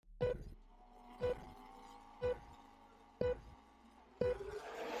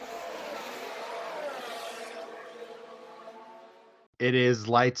It is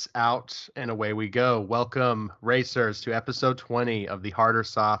lights out and away we go. Welcome, racers, to episode 20 of the Harder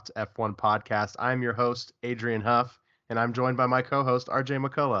Soft F1 podcast. I'm your host, Adrian Huff, and I'm joined by my co-host, RJ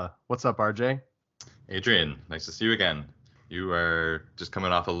McCullough. What's up, RJ? Adrian, nice to see you again. You are just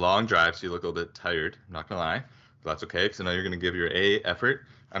coming off a long drive, so you look a little bit tired. I'm not gonna lie, but that's okay because I know you're gonna give your A effort.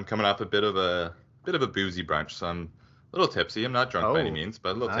 I'm coming off a bit of a boozy brunch, so I'm a little tipsy. I'm not drunk by any means,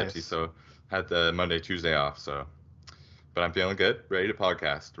 but a little tipsy. So had the Monday, Tuesday off. But I'm feeling good, ready to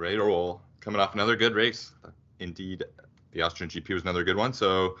podcast, ready to roll. Coming off another good race. Indeed, the Austrian GP was another good one.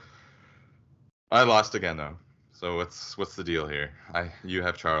 So I lost again though. So what's the deal here? You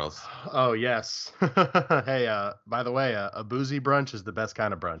have Charles. Oh yes. Hey, by the way, a boozy brunch is the best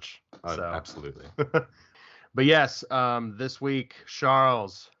kind of brunch. So. Absolutely. But yes, this week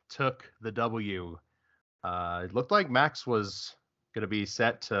Charles took the W. It looked like Max was going to be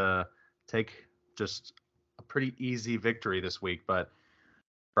set to take just a pretty easy victory this week, but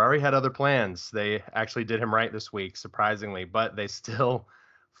Ferrari had other plans. They actually did him right this week, surprisingly, but they still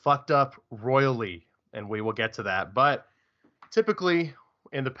fucked up royally, and we will get to that. But typically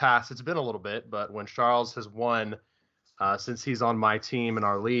in the past, it's been a little bit, but when Charles has won, since he's on my team in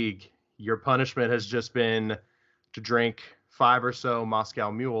our league, your punishment has just been to drink 5 or so Moscow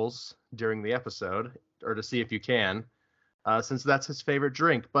Mules during the episode, or to see if you can, since that's his favorite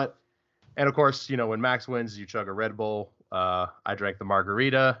drink. And of course, you know, when Max wins, you chug a Red Bull. I drank the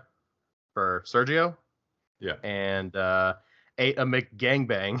margarita for Sergio. Yeah. And ate a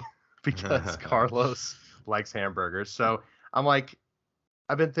McGangbang because Carlos likes hamburgers. So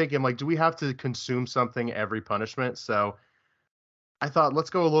I've been thinking, do we have to consume something every punishment? So I thought, let's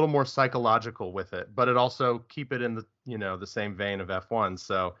go a little more psychological with it, but it also keep it in the same vein of F1.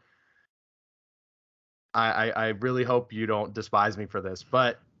 So I really hope you don't despise me for this,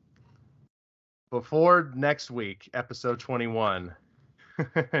 but before next week, episode 21,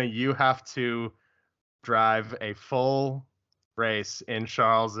 you have to drive a full race in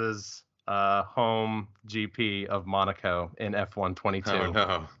Charles's home GP of Monaco in F1 22. Oh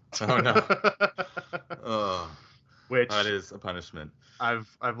no. Oh, which that is a punishment. I've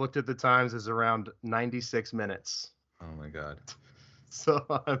looked at the times as around 96 minutes. Oh my god. So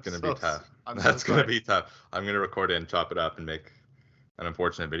it's gonna be tough. That's gonna be tough. I'm gonna record it and chop it up and make an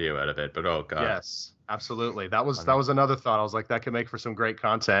unfortunate video out of it, but oh god. Yes, absolutely. That was another thought. I was like, that could make for some great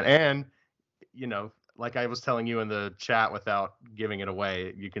content. And like I was telling you in the chat, without giving it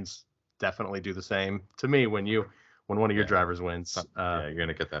away, you can definitely do the same to me when one of your drivers wins. Yeah, you're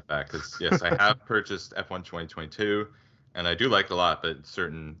gonna get that back because yes, I have purchased F1 2022, and I do like it a lot. But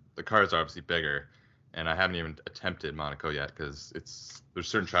the cars are obviously bigger, and I haven't even attempted Monaco yet because there's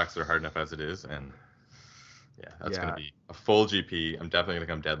certain tracks that are hard enough as it is, and that's gonna be a full GP. I'm definitely gonna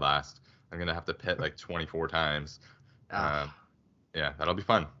come dead last. I'm gonna have to pit like 24 times. That'll be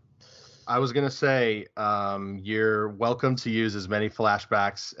fun. I was going to say, you're welcome to use as many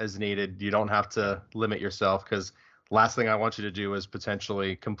flashbacks as needed. You don't have to limit yourself, because last thing I want you to do is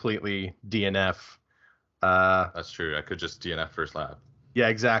potentially completely DNF. That's true. I could just DNF first lap. Yeah,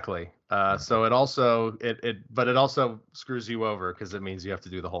 exactly. So it also screws you over, because it means you have to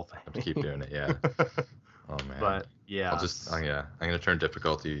do the whole thing. I have to keep doing it. Yeah. Oh man. But yeah, I'm going to turn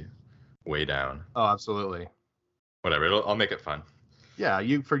difficulty way down. Oh, absolutely. Whatever. I'll make it fun. Yeah,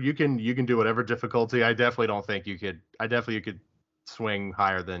 you can do whatever difficulty. I definitely don't think you could. You could swing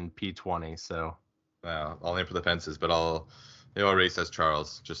higher than P20. So. Well, I'll aim for the fences, but I'll race as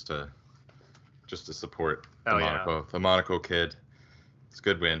Charles just to support the Monaco kid. It's a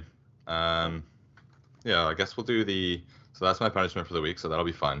good win. I guess we'll do so that's my punishment for the week. So that'll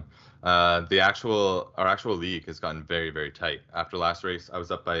be fun. Our actual league has gotten very, very tight. After last race, I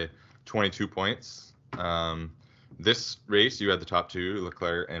was up by 22 points. This race, you had the top two,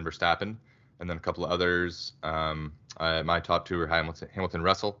 Leclerc and Verstappen, and then a couple of others. My top two were Hamilton,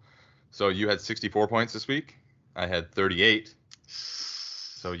 Russell. So you had 64 points this week. I had 38.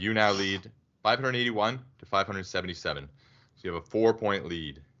 So you now lead 581 to 577. So you have a 4-point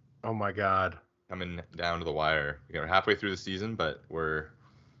lead. Oh my God. Coming down to the wire. We're halfway through the season, but we're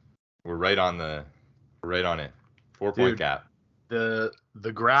right on it. 4-point gap. The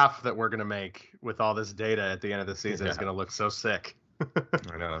graph that we're going to make with all this data at the end of the season is going to look so sick.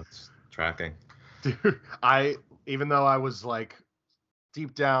 I know, it's tracking. Dude, even though I was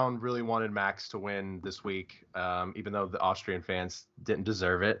deep down really wanted Max to win this week, even though the Austrian fans didn't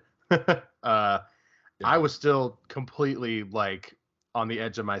deserve it, I was still completely on the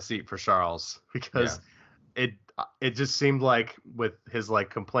edge of my seat for Charles, because it just seemed like with his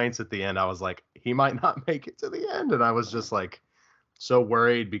complaints at the end, I was like, he might not make it to the end. And I was just so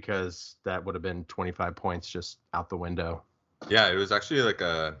worried, because that would have been 25 points just out the window. Yeah, it was actually like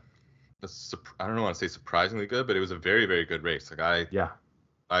I don't want to say surprisingly good, but it was a very, very good race. Like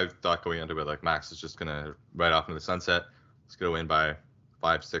I thought going into it, like Max is just gonna ride off into the sunset. He's gonna win by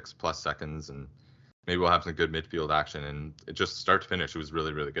 5-6+ seconds, and maybe we'll have some good midfield action. And it just start to finish, it was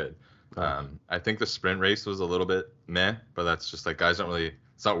really, really good. I think the sprint race was a little bit meh, but that's just like guys don't really.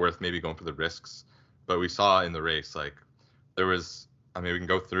 It's not worth maybe going for the risks. But we saw in the race like there was. I mean, we can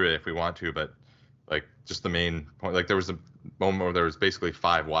go through it if we want to, but like just the main point, like there was a moment where there was basically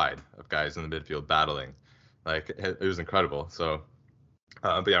 5 wide of guys in the midfield battling. Like it was incredible. So,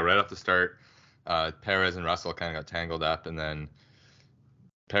 but yeah, right off the start, Perez and Russell kind of got tangled up, and then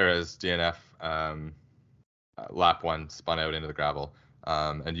Perez DNF lap 1 spun out into the gravel,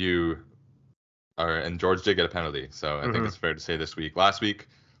 and George did get a penalty. So I think it's fair to say last week,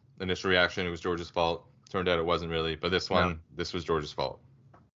 initial reaction, it was George's fault. Turned out it wasn't really, but this one, this was George's fault.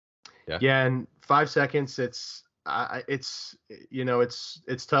 Yeah. Yeah, and 5 seconds, it's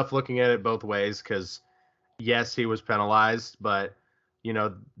tough looking at it both ways because yes, he was penalized, but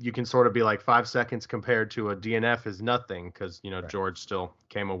you can sort of be like 5 seconds compared to a DNF is nothing because right. George still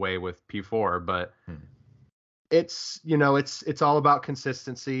came away with P4, but it's all about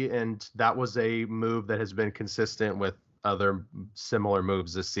consistency, and that was a move that has been consistent with other similar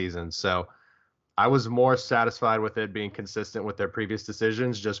moves this season. So I was more satisfied with it being consistent with their previous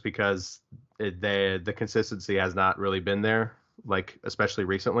decisions just because the consistency has not really been there, like especially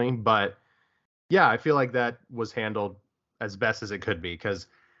recently. But yeah, I feel like that was handled as best as it could be because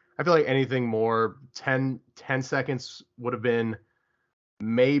I feel like anything more 10 seconds would have been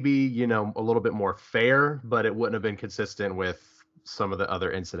maybe, a little bit more fair, but it wouldn't have been consistent with some of the other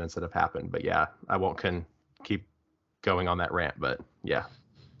incidents that have happened. But yeah, I won't keep going on that rant, but yeah.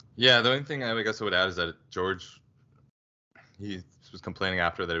 Yeah, the only thing I guess I would add is that George, he was complaining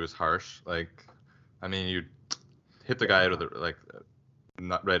after that it was harsh. Like, I mean, you hit the guy out of the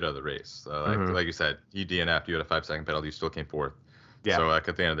not right out of the race. So, like you said, you DNF'd, you had a 5-second penalty, you still came fourth. Yeah. So like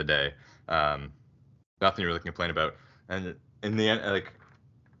at the end of the day, nothing you really complain about. And in the end,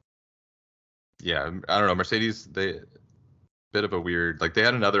 yeah, I don't know. Mercedes, bit of a weird. They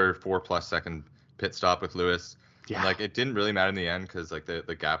had another 4+ second pit stop with Lewis. Yeah. And it didn't really matter in the end because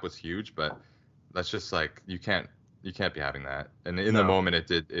the gap was huge, but that's just you can't be having that. And in the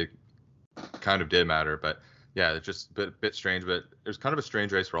moment it kind of did matter, but yeah, it's just a bit strange. But it was kind of a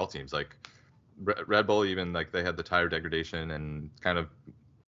strange race for all teams. Red Bull even they had the tire degradation, and kind of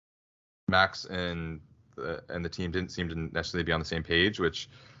Max and the team didn't seem to necessarily be on the same page, which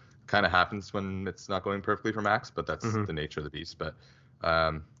kind of happens when it's not going perfectly for Max, but that's the nature of the beast. But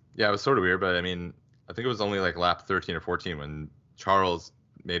yeah, it was sort of weird, but I mean, I think it was only lap 13 or 14 when Charles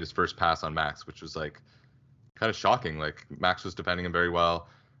made his first pass on Max, which was kind of shocking. Max was defending him very well,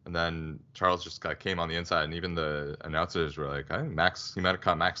 and then Charles just came on the inside, and even the announcers were like, I think Max, he might have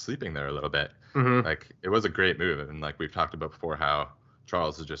caught Max sleeping there a little bit. It was a great move, and we've talked about before how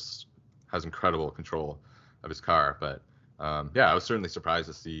Charles has incredible control of his car. But yeah, I was certainly surprised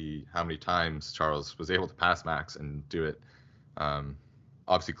to see how many times Charles was able to pass Max and do it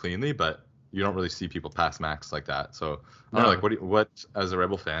obviously cleanly, but you don't really see people pass Max like that. So I don't know, what as a Red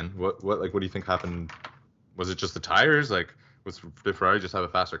Bull fan, what do you think happened? Was it just the tires? Did Ferrari just have a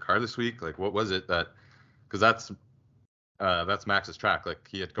faster car this week? What was it that? Because that's Max's track.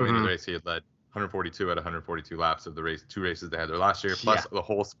 He had going into the race, he had led 142 out of 142 laps of the race, 2 races they had there last year, plus the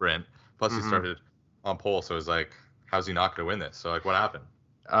whole sprint, plus he started on pole. So it was how's he not going to win this? So what happened?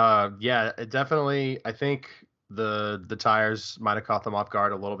 Yeah, it definitely. I think the tires might have caught them off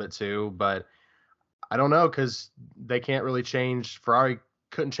guard a little bit too, but I don't know because they can't really change. Ferrari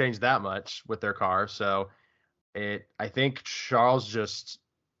couldn't change that much with their car, so I think Charles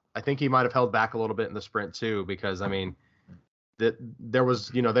I think he might have held back a little bit in the sprint too, because I mean, there was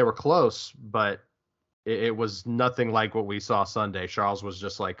they were close, but it was nothing like what we saw Sunday. Charles was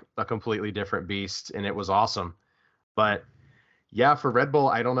just a completely different beast, and it was awesome. But yeah, for Red Bull,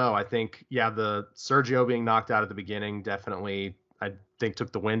 I don't know. I think, the Sergio being knocked out at the beginning definitely, I think,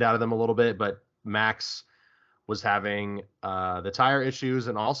 took the wind out of them a little bit. But Max was having the tire issues,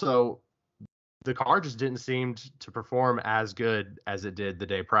 and also the car just didn't seem to perform as good as it did the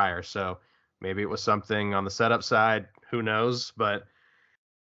day prior. So maybe it was something on the setup side. Who knows? But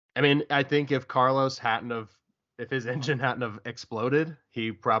I mean, I think if his engine hadn't have exploded,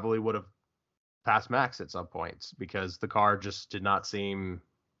 he probably would have past Max at some points because the car just did not seem,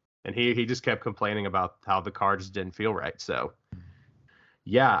 and he just kept complaining about how the car just didn't feel right. So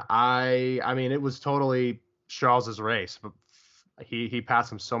yeah, I mean, it was totally Charles's race, but he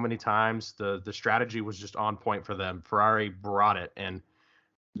passed him so many times. The strategy was just on point for them. Ferrari brought it, and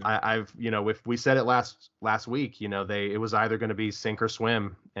I've if we said it last week, it was either going to be sink or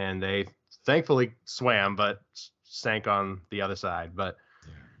swim, and they thankfully swam, but sank on the other side. But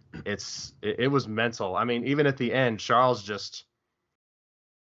it was mental. I mean, even at the end, Charles just,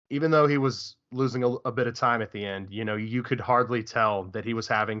 even though he was losing a bit of time at the end, you could hardly tell that he was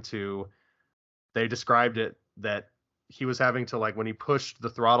having to. They described it that he was having to, like, when he pushed the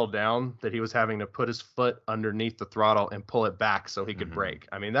throttle down, that he was having to put his foot underneath the throttle and pull it back so he could brake.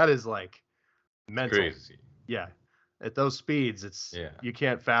 I mean, that is like mental. Crazy. Yeah. At those speeds, you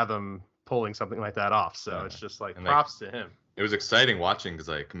can't fathom pulling something like that off. So it's just like, props to him. It was exciting watching because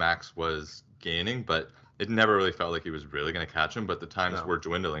like Max was gaining, but it never really felt like he was really going to catch him. But the times were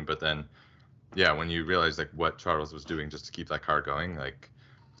dwindling. But then, yeah, when you realize like what Charles was doing just to keep that car going, like,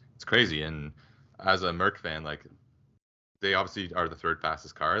 it's crazy. And as a Merc fan, like, they obviously are the third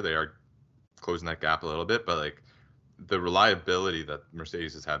fastest car. They are closing that gap a little bit, but like the reliability that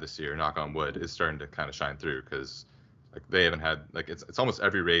Mercedes has had this year, knock on wood, is starting to kind of shine through, because like they haven't had, like, it's almost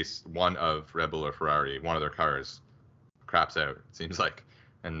every race one of Red Bull or Ferrari, one of their cars craps out, it seems like.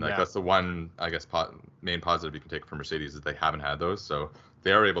 And like that's the one, I guess, main positive you can take from Mercedes, is they haven't had those. So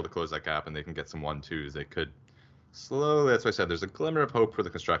they are able to close that gap, and they can get some 1-2s. They could slowly, that's why I said there's a glimmer of hope for the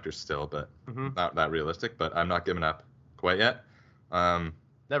constructors still, but not that realistic. But I'm not giving up quite yet.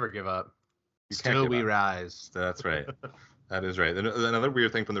 Never give up. Still we rise. That's right. That is right. And another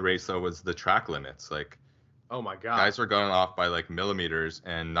weird thing from the race, though, was the track limits. Like, oh my god, guys were going off by like millimeters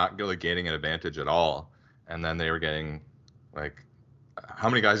and not really gaining an advantage at all. And then they were getting, like, how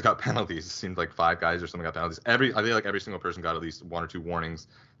many guys got penalties? It seemed like 5 guys or something got penalties. I think like every single person got at least 1 or 2 warnings.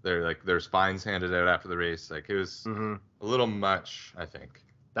 There's fines handed out after the race. Like, it was a little much, I think.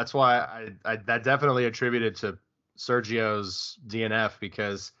 That's why I that definitely attributed to Sergio's DNF,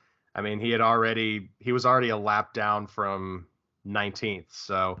 because I mean, he was already a lap down from 19th.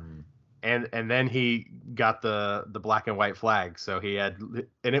 So, and then he got the black and white flag. So he had,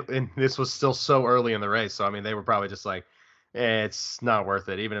 and this was still so early in the race. So, I mean, they were probably just like, it's not worth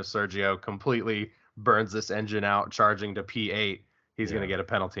it. Even if Sergio completely burns this engine out, charging to P8, he's going to get a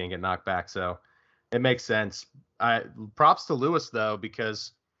penalty and get knocked back. So it makes sense. Props to Lewis, though,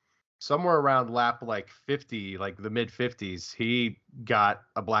 because somewhere around lap like 50, like the mid 50s, he got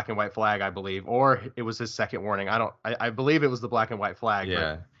a black and white flag, I believe, or it was his second warning. I believe it was the black and white flag.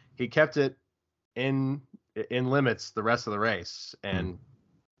 Yeah. But he kept it in limits the rest of the race. And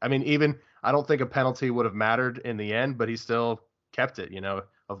I mean, I don't think a penalty would have mattered in the end, but he still kept it,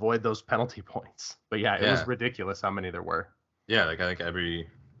 avoid those penalty points. But yeah, it was ridiculous how many there were. Yeah. Like, I think pretty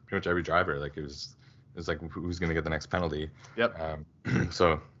much every driver, like, it was like, who's going to get the next penalty? Yep.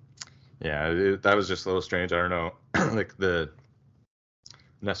 So yeah, that was just a little strange. I don't know, like, the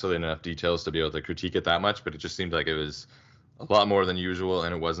necessarily enough details to be able to critique it that much, but it just seemed like it was a lot more than usual,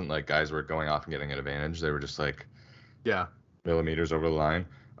 and it wasn't like guys were going off and getting an advantage. They were just like, millimeters over the line.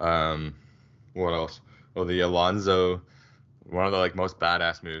 What else? Well, the Alonso, one of the like most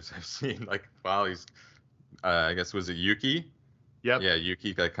badass moves I've seen. Like, wow, he's, I guess, was it Yuki? Yep. Yeah,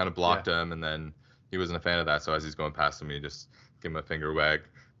 Yuki like kind of blocked him, and then he wasn't a fan of that. So as he's going past him, he just gave him a finger wag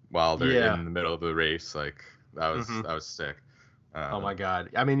while they're in the middle of the race. Like, that was sick. Oh my god.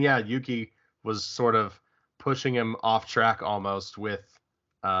 I mean, yeah, Yuki was sort of pushing him off track almost with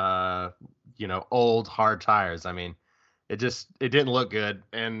old hard tires. I mean, it didn't look good.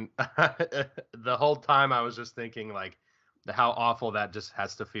 And the whole time I was just thinking, like, how awful that just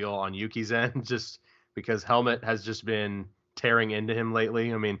has to feel on Yuki's end, just because Helmut has just been tearing into him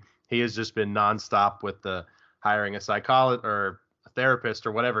lately. I mean, he has just been nonstop with the hiring a psychologist or a therapist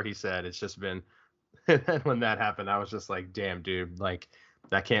or whatever he said. It's just been, and then when that happened, I was just like, damn, dude, like,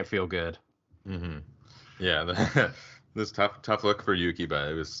 that can't feel good. Yeah, this tough look for Yuki, but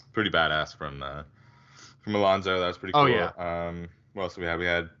it was pretty badass from Alonso. That was pretty cool. Oh yeah. What else do we had? We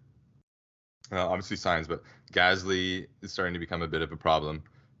had obviously Sainz, but Gasly is starting to become a bit of a problem.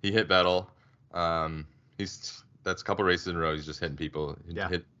 He hit Vettel. That's a couple races in a row. He's just hitting people. He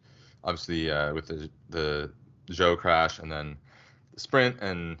hit, obviously, with the Zhou crash, and then the sprint,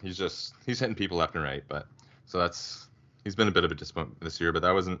 and he's hitting people left and right. But so he's been a bit of a disappointment this year. But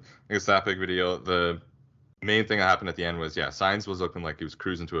that wasn't, I guess, that big of a deal. The main thing that happened at the end was, Sainz was looking like he was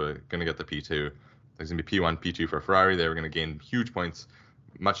cruising to gonna get the P2. There's gonna be P1, P2 for Ferrari. They were gonna gain huge points,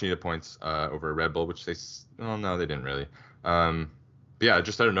 much needed points over Red Bull, which they didn't really. But yeah,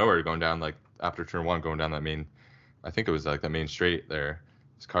 just out of nowhere, going down, like, after turn 1, going down that main, I think it was like that main straight there.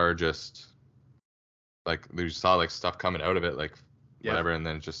 His car just, like, you saw like stuff coming out of it, like whatever, and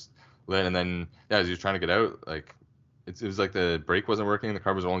then it just lit. And then as he was trying to get out, like, it was like the brake wasn't working, the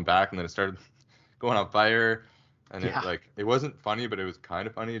car was rolling back, and then it started going on fire. And it wasn't funny, but it was kind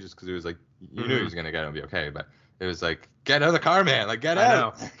of funny just because it was like you knew he was gonna get it and be okay, but it was like, get out of the car, man! Like get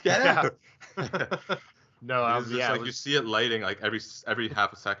out, get out. No, it was just like you see it lighting like every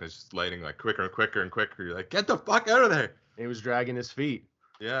half a second, it's just lighting like quicker and quicker and quicker. You're like, get the fuck out of there! He was dragging his feet.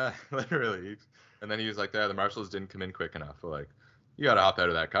 Yeah, literally. And then he was like, the marshals didn't come in quick enough. Like, you gotta hop out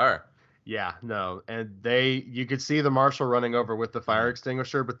of that car. Yeah, no, and you could see the marshal running over with the fire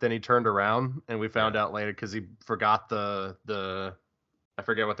extinguisher, but then he turned around, and we found out later because he forgot the I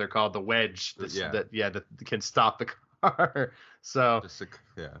forget what they're called, the wedge that can stop the car. So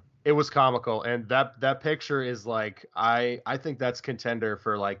it was comical, and that picture is like I think that's contender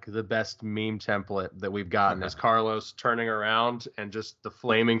for like the best meme template that we've gotten is Carlos turning around and just the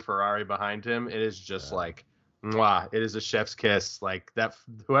flaming Ferrari behind him. It is just like mwah, it is a chef's kiss. Like that,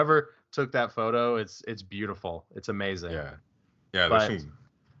 whoever took that photo, it's beautiful. It's amazing. Yeah, there's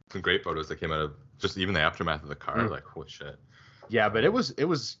some great photos that came out of just even the aftermath of the car. Like, holy shit. Yeah, but it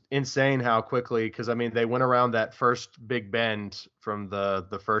was insane how quickly, because I mean they went around that first big bend from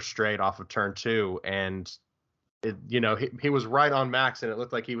the first straight off of turn 2, and it, he was right on Max, and it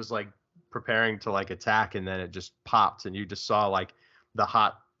looked like he was like preparing to like attack, and then it just popped, and you just saw like the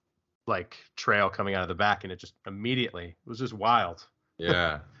hot like trail coming out of the back, and it just immediately, it was just wild.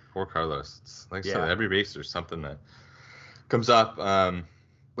 Yeah, poor Carlos. It's like I said, every race there's something that comes up.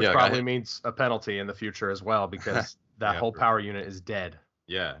 Which probably means a penalty in the future as well, because that whole power unit is dead.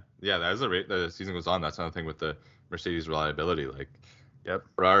 Yeah. As the season goes on, that's another thing with the Mercedes reliability. Like,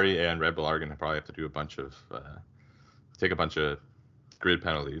 Ferrari and Red Bull are going to probably have to do take a bunch of grid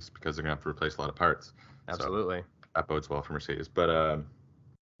penalties because they're going to have to replace a lot of parts. Absolutely. So that bodes well for Mercedes. But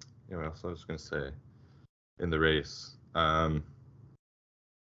what else I was going to say in the race? But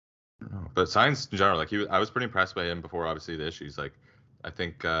Sainz in general, like I was pretty impressed by him before obviously the issues. Like, I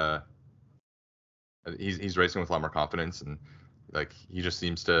think he's racing with a lot more confidence, and like he just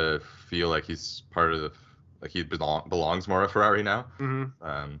seems to feel like he's part of he belongs more at Ferrari now.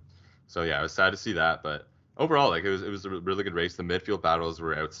 So yeah, I was sad to see that, but overall, like it was a really good race. The midfield battles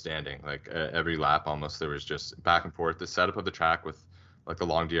were outstanding. Like every lap almost there was just back and forth. The setup of the track with like the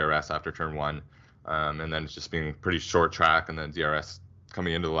long DRS after turn 1, and then it's just being pretty short track, and then DRS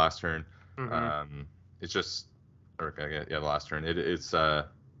coming into the last turn. It's just the last turn.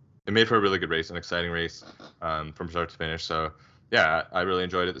 It made for a really good race, an exciting race from start to finish. So yeah, I really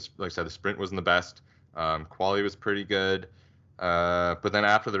enjoyed it. Like I said, the sprint wasn't the best. Quali was pretty good. But then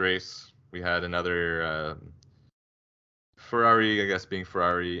after the race, we had another Ferrari, I guess, being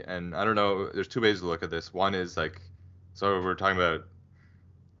Ferrari. And I don't know, there's two ways to look at this. One is like, so we're talking about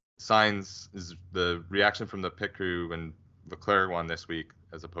Sainz, is the reaction from the pit crew when Leclerc won this week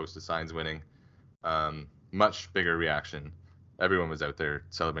as opposed to Sainz winning. Much bigger reaction. Everyone was out there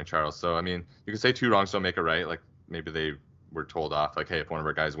celebrating Charles. So, I mean, you can say two wrongs don't make a right. Like, maybe they were told off, like, hey, if one of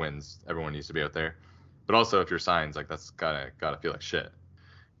our guys wins, everyone needs to be out there. But also, if you're Sainz, like, that's gotta feel like shit.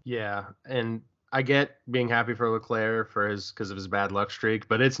 Yeah, and I get being happy for Leclerc because of his bad luck streak,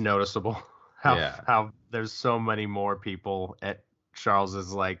 but it's noticeable how there's so many more people at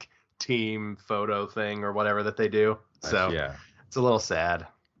Charles's, like, team photo thing or whatever that they do. So, it's a little sad.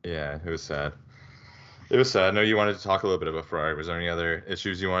 Yeah, it was sad. It was sad. I know you wanted to talk a little bit about Ferrari. Was there any other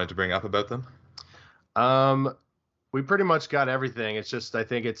issues you wanted to bring up about them? We pretty much got everything. It's just I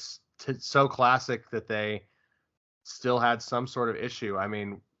think it's so classic that they still had some sort of issue. I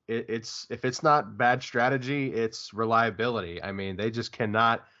mean, it's if it's not bad strategy, it's reliability. I mean, they just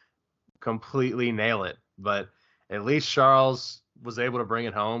cannot completely nail it. But at least Charles was able to bring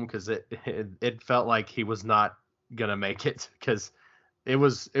it home because it felt like he was not gonna make it because it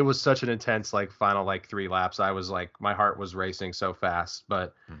was such an intense like final like 3 laps. I was like my heart was racing so fast,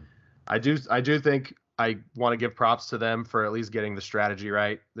 but I do think I want to give props to them for at least getting the strategy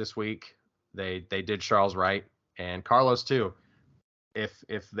right this week. They did Charles right, and Carlos too. If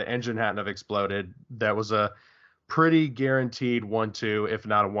the engine hadn't have exploded, that was a pretty guaranteed 1-2, if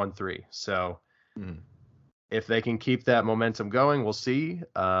not a 1-3. So if they can keep that momentum going, we'll see.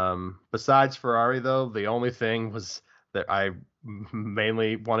 Besides Ferrari though, the only thing was that I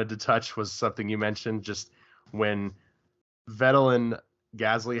mainly wanted to touch was something you mentioned, just when Vettel and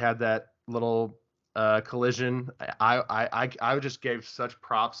Gasly had that little collision. I just gave such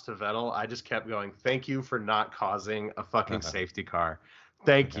props to Vettel. I just kept going, thank you for not causing a fucking safety car.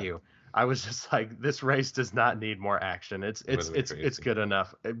 Thank you. I was just like, this race does not need more action. It's good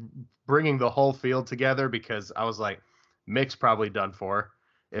enough. Bringing the whole field together, because I was like, Mick's probably done for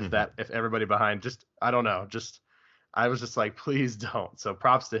if everybody behind I was just like, please don't. So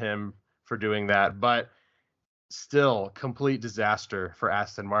props to him for doing that. But still, complete disaster for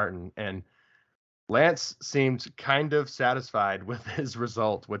Aston Martin. And Lance seemed kind of satisfied with his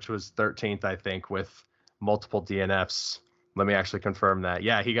result, which was 13th, I think, with multiple DNFs. Let me actually confirm that.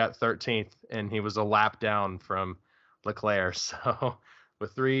 Yeah, he got 13th, and he was a lap down from Leclerc. So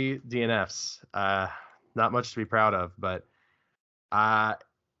with 3 DNFs, not much to be proud of, but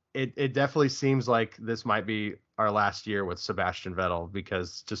it definitely seems like this might be our last year with Sebastian Vettel,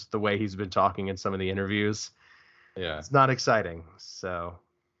 because just the way he's been talking in some of the interviews, it's not exciting. So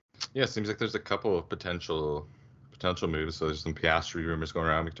yeah, it seems like there's a couple of potential moves. So there's some Piastri rumors going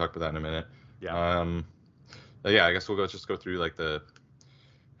around. We can talk about that in a minute. I guess we'll just go through like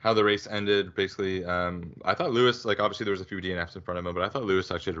how the race ended. Basically, I thought Lewis, like, obviously there was a few DNFs in front of him, but I thought Lewis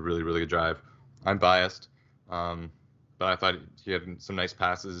actually had a really, really good drive. I'm biased, but I thought he had some nice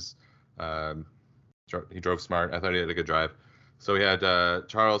passes. He drove smart. I thought he had a good drive. So he had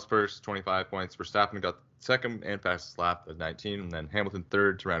Charles first, 25 points. Verstappen got second and fastest lap at 19, and then Hamilton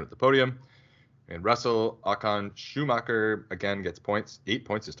third to round out the podium. And Russell, Ocon, Schumacher again gets points, 8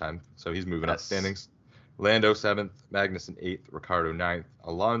 points this time, so he's moving up standings. Lando 7th, Magnussen 8th, Ricciardo 9th,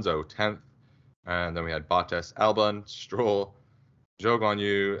 Alonso 10th, and then we had Bottas, Albon, Stroll, Zhou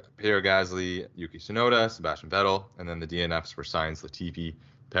Guanyu, Pierre Gasly, Yuki Tsunoda, Sebastian Vettel, and then the DNFs were Sainz, Latifi,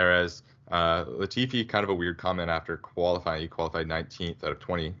 Perez. Latifi, kind of a weird comment after qualifying. He qualified 19th out of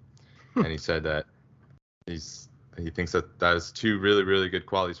 20, and he said that he thinks that is 2 really, really good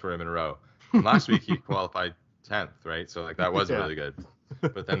qualities for him in a row. And last week he qualified 10th, right? So like that was really good.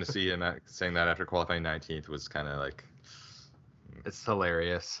 But then to see him saying that after qualifying 19th was kind of like, it's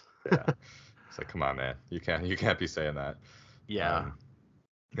hilarious. Yeah, it's like, come on, man, you can't be saying that. Yeah.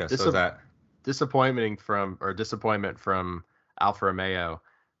 So that disappointment from Alfa Romeo.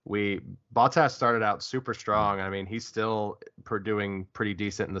 Bottas started out super strong. I mean, he's still doing pretty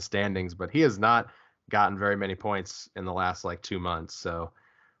decent in the standings, but he has not gotten very many points in the last like 2 months. So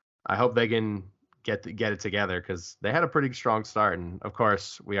I hope they can get it together, because they had a pretty strong start. And of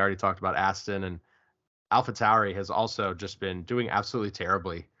course, we already talked about Aston, and AlphaTauri has also just been doing absolutely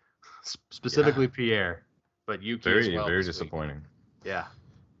terribly, specifically Pierre, but Yuki as well. Very disappointing. Week.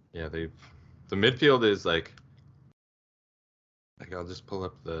 Yeah, the midfield is like I'll just pull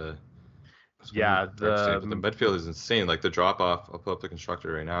up the midfield is insane. Like the drop off, I'll pull up the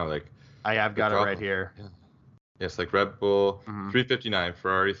constructor right now. Like I've got it right here. Yeah. Yes, like Red Bull 359,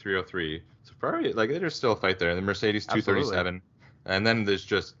 Ferrari 303. So Ferrari, like, there's still a fight there. And the Mercedes 237, and then there's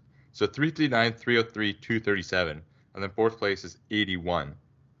just 359, 303, 237, and then fourth place is 81,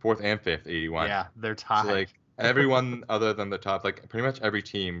 fourth and fifth 81. Yeah, they're tied. So like everyone other than the top, like pretty much every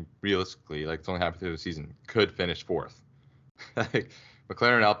team realistically, like it's only halfway through the season, could finish fourth. Like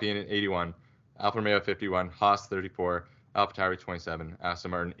McLaren, Alpine 81, Alfa Romeo 51, Haas 34, AlphaTauri 27,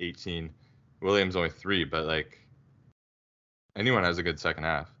 Aston Martin 18, Williams only 3, but like anyone has a good second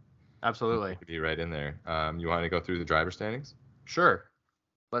half. Absolutely. Could be right in there. You want to go through the driver standings? Sure.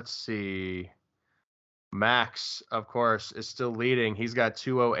 Let's see. Max, of course, is still leading. He's got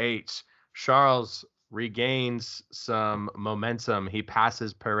 208. Charles regains some momentum. He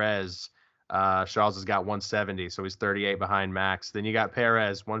passes Perez. Charles has got 170, so he's 38 behind Max. Then you got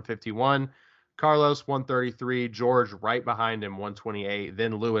Perez, 151. Carlos, 133. George right behind him, 128.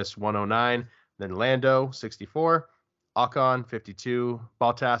 Then Lewis, 109. Then Lando, 64. Ocon, 52.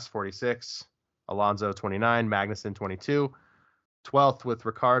 Bottas, 46. Alonso, 29. Magnussen, 22. 12th with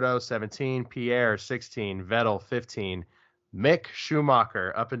Ricciardo, 17. Pierre, 16. Vettel, 15. Mick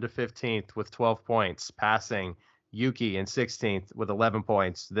Schumacher up into 15th with 12 points, passing Yuki in 16th with 11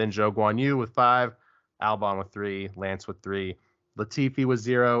 points. Then Zhou Guanyu with 5. Albon with 3. Lance with 3. Latifi with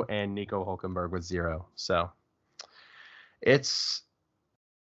 0. And Nico Hülkenberg with 0. So it's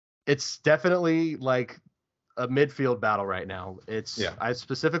definitely like a midfield battle right now. I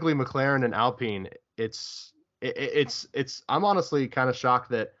specifically McLaren and Alpine. It's I'm honestly kind of shocked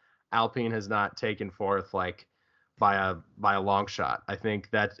that Alpine has not taken fourth like by a long shot. I think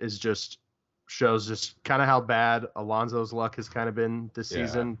that shows just kind of how bad Alonso's luck has kind of been this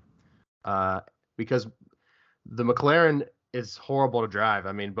season. Because the McLaren is horrible to drive.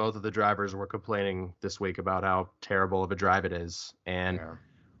 I mean, both of the drivers were complaining this week about how terrible of a drive it is. And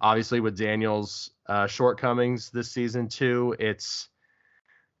obviously with Daniel's shortcomings this season too,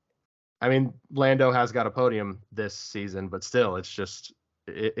 Lando has got a podium this season, but still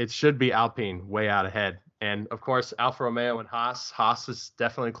it should be Alpine way out ahead. And of course, Alfa Romeo and Haas is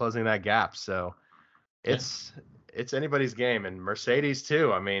definitely closing that gap. So it's anybody's game, and Mercedes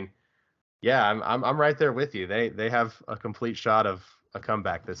too. I mean, I'm right there with you. They have a complete shot of a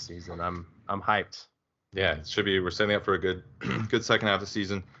comeback this season. I'm hyped. Yeah, it should be. We're setting up for a good second half of the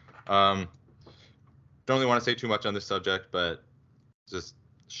season. Don't really want to say too much on this subject, but just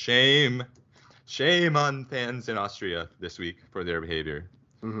shame shame on fans in Austria this week for their behavior.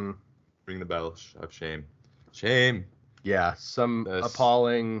 Mm-hmm. Ring the bell of shame. Shame. Yeah, some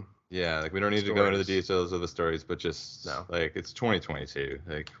appalling. Yeah, like we don't need to go into the details of the stories, but just like it's 2022.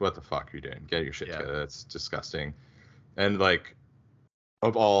 Like, what the fuck are you doing? Get your shit together. That's disgusting. And like,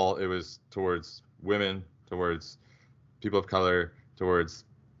 of all, it was towards women, towards people of color, towards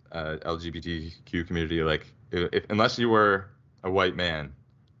LGBTQ community. Like, if unless you were a white man,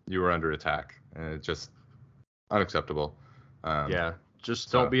 you were under attack, and it's just unacceptable.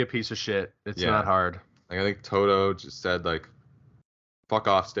 Just don't be a piece of shit. It's not hard. Like, I think Toto just said, like, fuck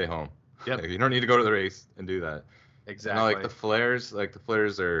off, stay home. Yep. Like, you don't need to go to the race and do that. Exactly. And, like, the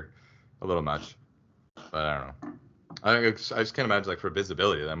flares are a little much. But I don't know. I just can't imagine, like, for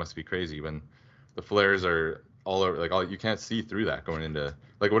visibility, that must be crazy when the flares are all over. Like, you can't see through that going into.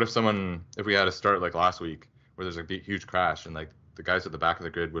 Like, what if we had a start like last week where there's a huge crash and, like, the guys at the back of the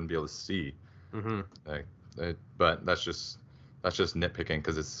grid wouldn't be able to see. Mm-hmm. Like, but that's just nitpicking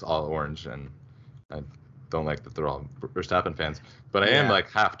because it's all orange, and I don't like that they're all Verstappen fans. But I am like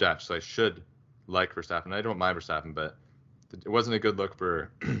half Dutch, so I should like Verstappen. I don't mind Verstappen, but it wasn't a good look for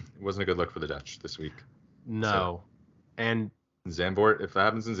the Dutch this week. No, so, and Zandvoort. If that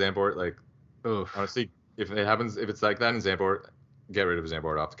happens in Zandvoort, like, honestly, if it's like that in Zandvoort, get rid of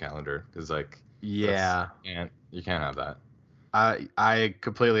Zandvoort off the calendar because like you can't have that. I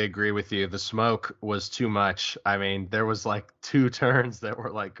completely agree with you. The smoke was too much. I mean, there was like 2 turns that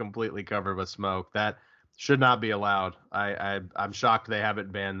were like completely covered with smoke. That should not be allowed. I'm shocked they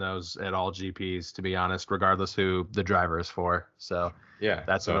haven't banned those at all GPs, to be honest, regardless who the driver is for. So yeah,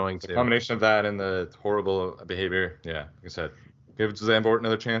 that's annoying too. The combination of that and the horrible behavior. Yeah, like I said, give Zandvoort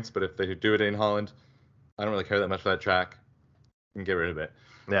another chance. But if they do it in Holland, I don't really care that much for that track. You can get rid of it.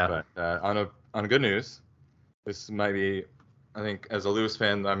 Yeah. But on good news, this might be. I think as a Lewis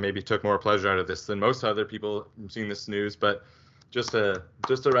fan, I maybe took more pleasure out of this than most other people seeing this news. But just a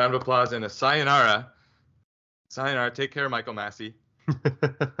round of applause and a sayonara. Sayonara. Take care, Michael Massey.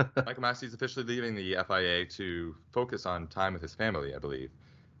 Michael Massey is officially leaving the FIA to focus on time with his family, I believe.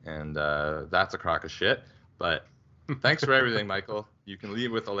 And that's a crock of shit. But thanks for everything, Michael. You can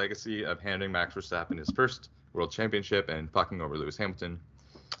leave with a legacy of handing Max Verstappen his first world championship and fucking over Lewis Hamilton.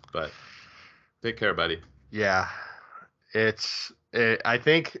 But take care, buddy. Yeah. I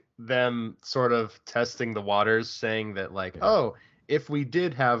think them sort of testing the waters, saying that like, if we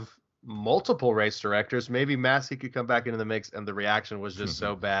did have multiple race directors, maybe Massey could come back into the mix, and the reaction was just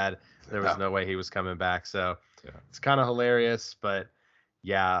so bad there was no way he was coming back. So it's kind of hilarious, but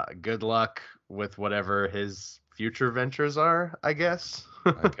good luck with whatever his future ventures are, I guess.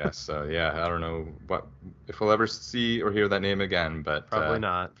 I guess so. I don't know if we'll ever see or hear that name again, but probably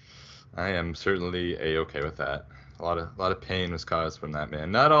not. I am certainly a-okay with that. A lot of pain was caused from that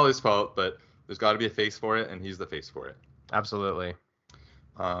man. Not all his fault, but there's got to be a face for it, and he's the face for it. Absolutely.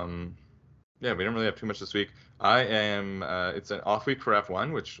 We don't really have too much this week. It's an off week for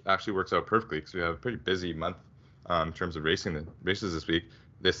F1, which actually works out perfectly because we have a pretty busy month in terms of races this week.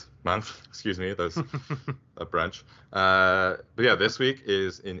 This month, excuse me, that was a brunch. But yeah, this week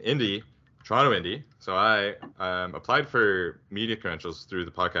is in Indy, Toronto Indy. So I applied for media credentials through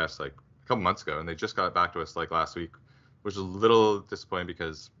the podcast like a couple months ago, and they just got back to us like last week, which is a little disappointing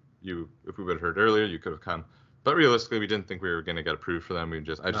because if we would have heard earlier, you could have come. But realistically, we didn't think we were going to get approved for them. I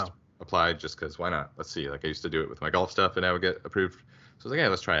just applied just because why not? Let's see. Like I used to do it with my golf stuff, and I would get approved. So I was like,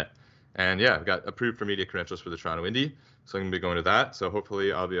 let's try it. And we got approved for media credentials for the Toronto Indy. So I'm going to be going to that. So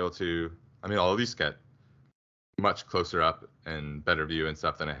hopefully I'll be able to, I'll at least get much closer up and better view and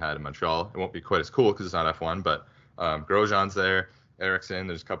stuff than I had in Montreal. It won't be quite as cool because it's not F1, but Grosjean's there, Ericsson,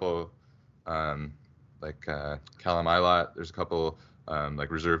 there's a couple Callum Ilott, there's a couple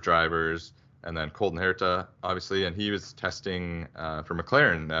reserve drivers, and then Colton Herta, obviously, and he was testing for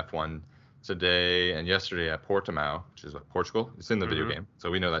McLaren F1 today and yesterday at Portimao, which is Portugal. It's in the video game, so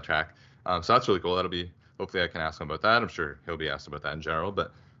we know that track. So that's really cool. That'll be, hopefully I can ask him about that. I'm sure he'll be asked about that in general,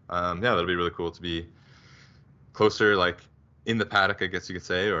 but that'll be really cool to be closer, like in the paddock, I guess you could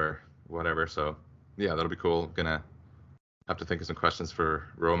say, or whatever. So that'll be cool. Gonna have to think of some questions for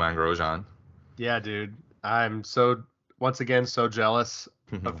Romain Grosjean. Yeah, dude. I'm once again so jealous.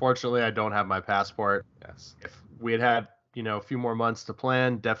 Unfortunately, I don't have my passport. Yes. If we had a few more months to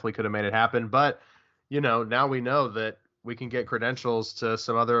plan, definitely could have made it happen. But, now we know that we can get credentials to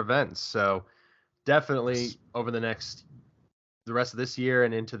some other events. So definitely over the rest of this year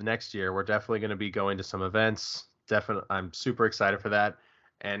and into the next year, we're definitely going to be going to some events. Definitely. I'm super excited for that.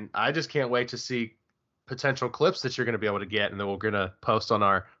 And I just can't wait to see potential clips that you're going to be able to get and that we're going to post on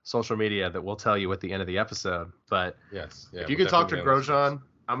our social media that we'll tell you at the end of the episode. But yes, if you can talk to Grosjean,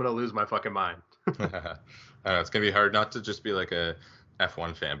 I'm going to lose my fucking mind. I don't know, it's gonna be hard not to just be like a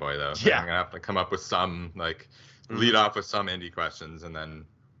F1 fanboy though. Yeah. I'm gonna have to come up with some lead off with some Indy questions, and then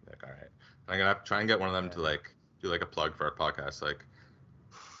all right, I'm gonna have to try and get one of them to do like a plug for our podcast. Like,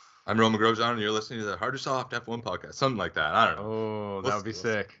 I'm Roman Grosjean, and you're listening to the Hard or Soft F1 podcast, something like that. I don't know. Oh, that would be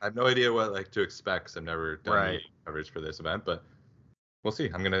sick. I have no idea what to expect, because I've never done any coverage for this event, but we'll see.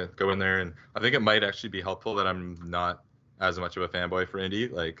 I'm gonna go in there, and I think it might actually be helpful that I'm not as much of a fanboy for Indy,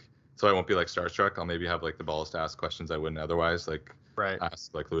 so I won't be starstruck. I'll maybe have the balls to ask questions I wouldn't otherwise,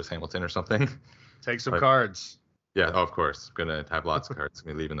 ask Lewis Hamilton or something. Take some cards. Yeah, of course. I'm gonna have lots of cards. I'm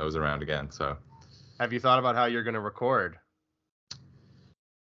gonna be leaving those around again. So, have you thought about how you're gonna record?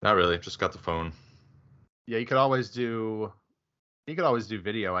 Not really. Just got the phone. Yeah, you could always do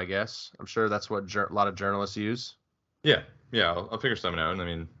video, I guess. I'm sure that's what a lot of journalists use. Yeah. I'll figure something out. And I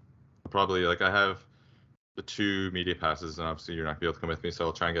mean, probably I have the 2 media passes, and obviously you're not gonna be able to come with me, so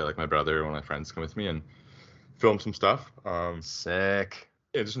I'll try and get my brother or one of my friends to come with me and film some stuff. Sick.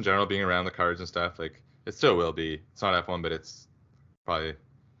 Yeah, just in general, being around the cards and stuff. It still will be. It's not F1, but it's probably,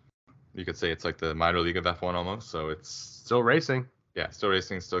 you could say it's the minor league of F1 almost. So it's still racing. Yeah, still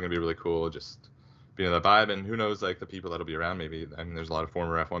racing. Still gonna be really cool. Just being in the vibe, and who knows, the people that'll be around. Maybe, I mean, there's a lot of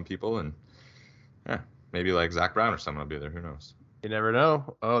former F1 people, and yeah, maybe Zach Brown or someone will be there. Who knows? You never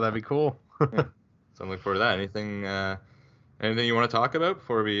know. Oh, that'd be cool. Yeah. So I'm looking forward to that. Anything you want to talk about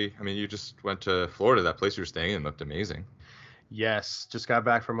before we? I mean, you just went to Florida. That place you were staying in looked amazing. Yes, just got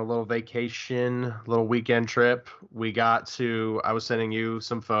back from a little vacation, little weekend trip. I was sending you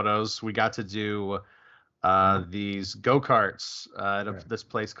some photos. We got to do these go-karts at this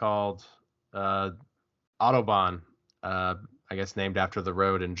place called Autobahn, I guess named after the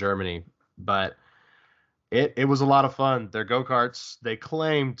road in Germany. But it was a lot of fun. Their go-karts, they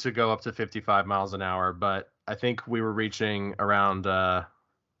claim to go up to 55 miles an hour, but I think we were reaching around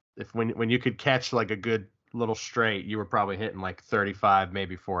when you could catch a good little straight, you were probably hitting 35,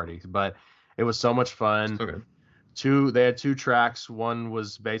 maybe 40. But it was so much fun. Okay. They had 2 tracks. One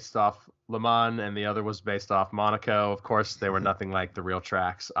was based off Le Mans and the other was based off Monaco. Of course, they were nothing like the real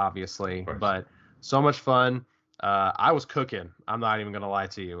tracks, obviously, but so much fun. I was cooking. I'm not even gonna lie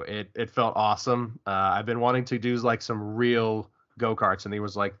to you. It felt awesome. I've been wanting to do some real go-karts, and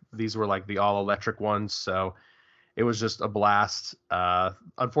these were the all electric ones. So it was just a blast.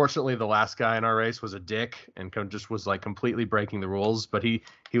 Unfortunately, the last guy in our race was a dick and just was completely breaking the rules. But he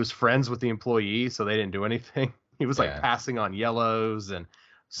was friends with the employee, so they didn't do anything. He was passing on yellows and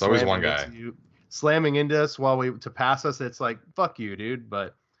it's always one guy slamming into us to pass us. It's fuck you, dude.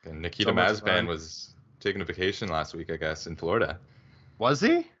 But Nikita Mazepin was taking a vacation last week, I guess, in Florida. Was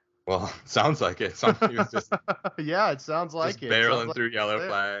he? Well, sounds like it. He was just yeah, it sounds like just barreling through yellow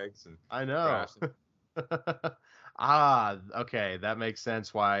flags. And I know. Okay, that makes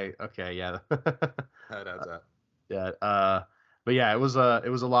sense. Why? Okay, yeah. That adds up. Yeah. But yeah, it was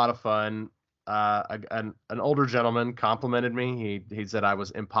a lot of fun. An older gentleman complimented me. He said I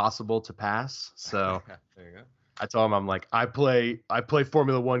was impossible to pass. So there you go. I told him, I play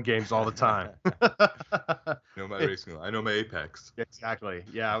Formula 1 games all the time. Know my racing. I know my Apex. Exactly.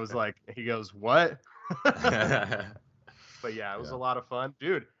 Yeah, I was he goes, what? But yeah, it was a lot of fun,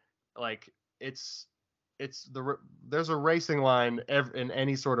 dude. There's a racing line in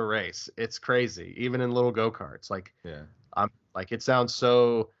any sort of race. It's crazy, even in little go-karts. It sounds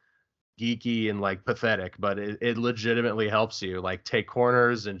so geeky and pathetic, but it legitimately helps you take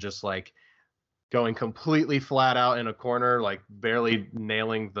corners and just going completely flat out in a corner, barely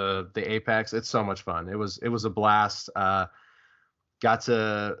nailing the apex. It's so much fun. It was a blast. Got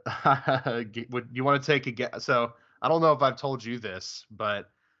to would you want to take a guess? So I don't know if I've told you this, but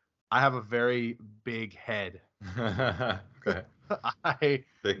I have a very big head. Okay.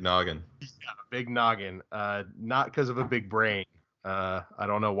 Big noggin. Yeah, big noggin. Not because of a big brain. I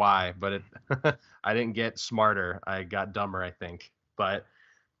don't know why, but I didn't get smarter. I got dumber, I think. But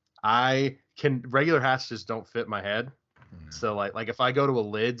regular hats just don't fit my head. So if I go to a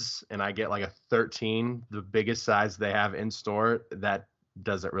Lids and I get a 13, the biggest size they have in store, that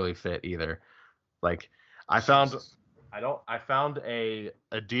doesn't really fit either. I found a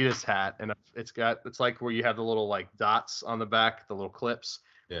Adidas hat, and it's where you have the little dots on the back, the little clips.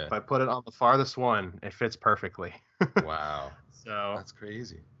 Yeah. If I put it on the farthest one, it fits perfectly. Wow. So that's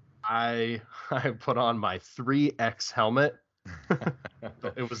crazy. I put on my 3X helmet.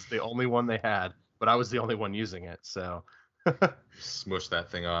 It was the only one they had, but I was the only one using it. So smush that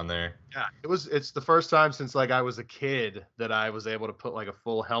thing on there. Yeah, it's the first time since I was a kid that I was able to put a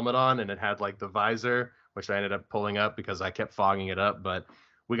full helmet on, and it had the visor, which I ended up pulling up because I kept fogging it up. But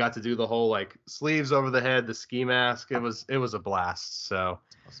we got to do the whole like sleeves over the head, the ski mask. It was a blast. So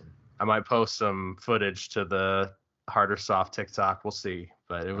awesome. I might post some footage to the Harder Soft TikTok. We'll see,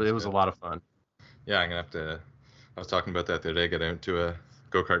 but it was a lot of fun. Yeah, I'm gonna have to. I was talking about that the other day. Get out to a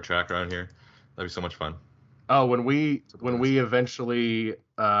go-kart track around here. That'd be so much fun. Oh, when we eventually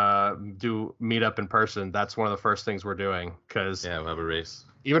do meet up in person, that's one of the first things we're doing. Because we'll have a race.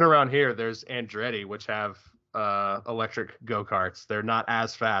 Even around here, there's Andretti, which have electric go-karts. They're not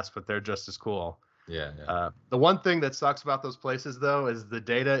as fast, but they're just as cool. Yeah. The one thing that sucks about those places, though, is the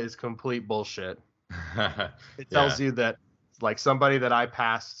data is complete bullshit. It tells you that like somebody that I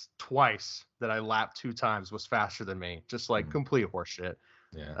passed twice, that I lapped 2 times, was faster than me. Just like complete horseshit.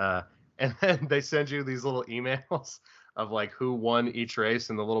 Yeah. And then they send you these little emails of like who won each race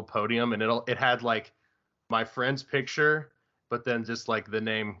and the little podium, and it had like my friend's picture, but then just like the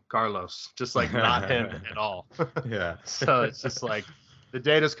name Carlos, just like not him at all. Yeah. So it's just like the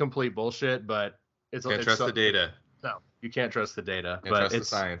data's complete bullshit, but can't trust the data. No, you can't trust the data, but trust the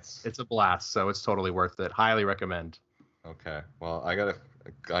science. It's a blast, so it's totally worth it. Highly recommend. Okay, well,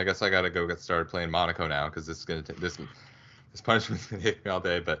 I guess I gotta go get started playing Monaco now, because this is gonna take this punishment's gonna take me all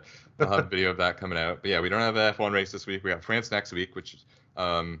day. But I'll have a video of that coming out. But yeah, we don't have an F1 race this week. We got France next week, which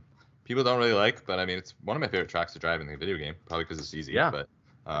people don't really like, but I mean, it's one of my favorite tracks to drive in the video game, probably because it's easy. Yeah, but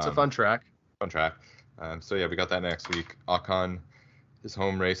it's a fun track. So yeah, we got that next week. Ocon, his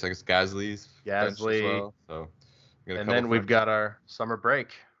home race, I guess Gasly's bench as well. So and then we've got our summer break.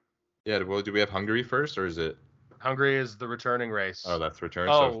 Yeah, well, do we have Hungary first, or is it? Hungary is the returning race. Oh, that's return.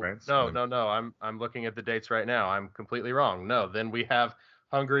 Oh, so France. No. I'm looking at the dates right now. I'm completely wrong. No, then we have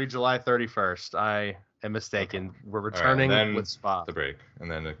Hungary July 31st. I am mistaken. Okay. We're returning with Spa. The break, and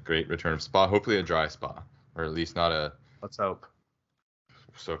then a great return of Spa. Hopefully a dry Spa, or at least not a. Let's hope.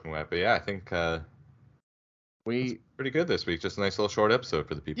 Soaking wet, but yeah, I think we pretty good this week. Just a nice little short episode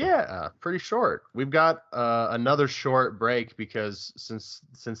for the people. Yeah, pretty short. We've got another short break because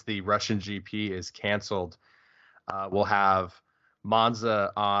since the Russian GP is canceled, we'll have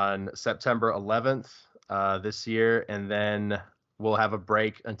Monza on September 11th this year, and then we'll have a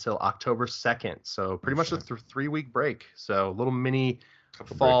break until October 2nd. So pretty much a 3-week break. So a little mini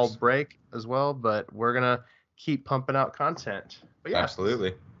fall break as well, but we're going to keep pumping out content. But yeah,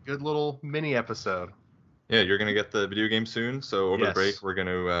 absolutely. Good little mini episode. Yeah, you're going to get the video game soon. So over the break, we're going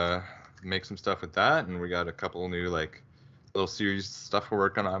to make some stuff with that. And we got a couple new like little series stuff we're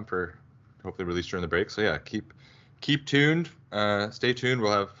working on for hopefully release during the break. So yeah, keep tuned. Stay tuned.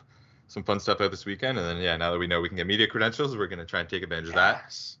 We'll have some fun stuff out this weekend. And then, yeah, now that we know we can get media credentials, we're going to try and take advantage of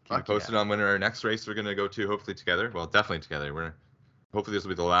that. Keep you posted on when our next race we're going to go to, hopefully together. Well, definitely together. Hopefully this will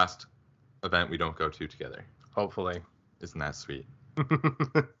be the last event we don't go to together. Hopefully. Isn't that sweet?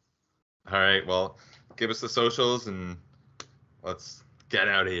 All right. Well, give us the socials and let's get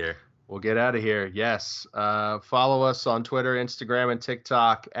out of here. We'll get out of here. Yes. Follow us on Twitter, Instagram, and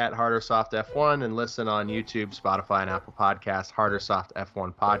TikTok at HarderSoftF1, and listen on YouTube, Spotify, and Apple Podcasts,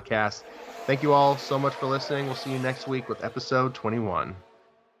 HarderSoftF1 Podcast. Thank you all so much for listening. We'll see you next week with episode 21.